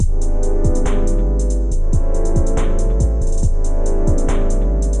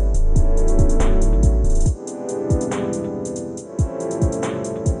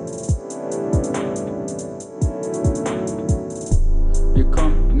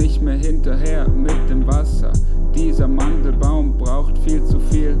nicht mehr hinterher mit dem Wasser. Dieser Mandelbaum braucht viel zu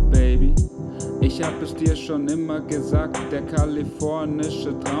viel, Baby. Ich hab es dir schon immer gesagt, der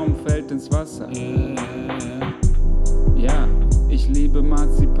kalifornische Traum fällt ins Wasser. Ja, ich liebe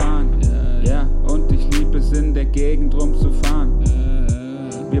Marzipan. Ja, und ich liebe es in der Gegend rumzufahren.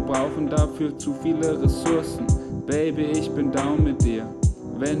 Wir brauchen dafür zu viele Ressourcen. Baby, ich bin down mit dir,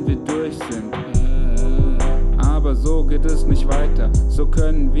 wenn wir durch sind. Aber so geht es nicht weiter, so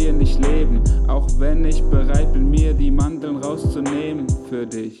können wir nicht leben. Auch wenn ich bereit bin, mir die Mandeln rauszunehmen. Für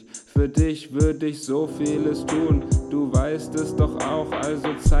dich würde ich so vieles tun. Du weißt es doch auch, also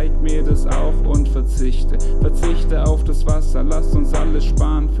zeig mir das auch und verzichte auf das Wasser, lass uns alles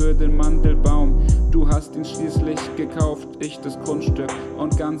sparen für den Mandelbaum. Du hast ihn schließlich gekauft, ich das Grundstück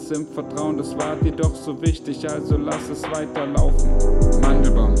und ganz im Vertrauen, das war dir doch so wichtig, also lass es weiterlaufen.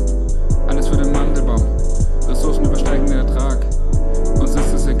 Mandelbaum, alles für den Mandelbaum. Ressourcen übersteigen den Ertrag, uns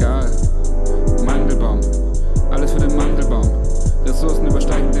ist es egal. Mandelbaum, alles für den Mandelbaum. Ressourcen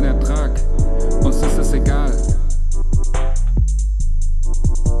übersteigen den Ertrag, uns ist es egal.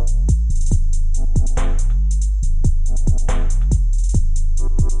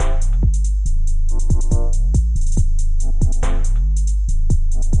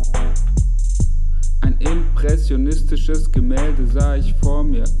 Ein impressionistisches Gemälde sah ich vor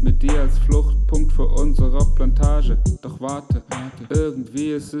mir, mit dir als Fluchtpunkt vor unserer Plantage. Doch warte,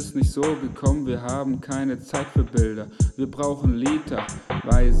 irgendwie ist es nicht so gekommen, wir haben keine Zeit für Bilder. Wir brauchen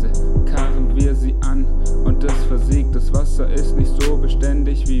literweise, karren wir sie an und es versiegt. Das Wasser ist nicht so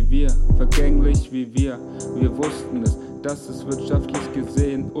beständig wie wir, vergänglich wie wir. Wir wussten es, dass es wirtschaftlich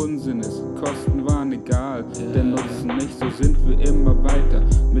gesehen Unsinn ist. Kosten waren egal, der Nutzen nicht, so sind wir immer weiter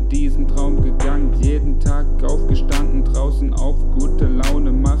mit diesem Traum gegangen. Jeden Tag aufgestanden, draußen auf gute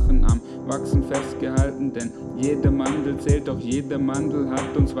Laune machen, am Wachsen festgehalten, denn jede Mandel zählt, doch jede Mandel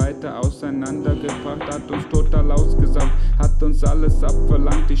hat uns weiter auseinandergebracht, hat uns total ausgesaugt, hat uns alles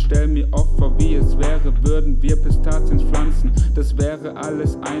abverlangt. Ich stell mir oft vor, wie es wäre, würden wir Pistazien pflanzen. Das wäre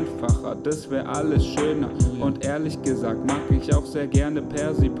alles einfacher, das wäre alles schöner und ehrlich gesagt mag ich auch sehr gerne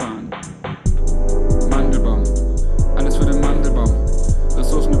Persipan. Mandelbaum, alles für den Mandelbaum.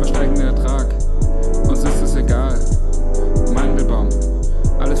 Ressourcen übersteigen den Ertrag, uns ist es egal. Mandelbaum,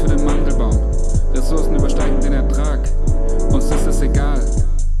 alles für den Mandelbaum. Ressourcen übersteigen den Ertrag, uns ist es egal.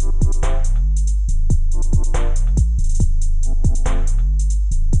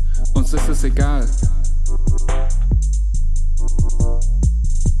 Uns ist es egal.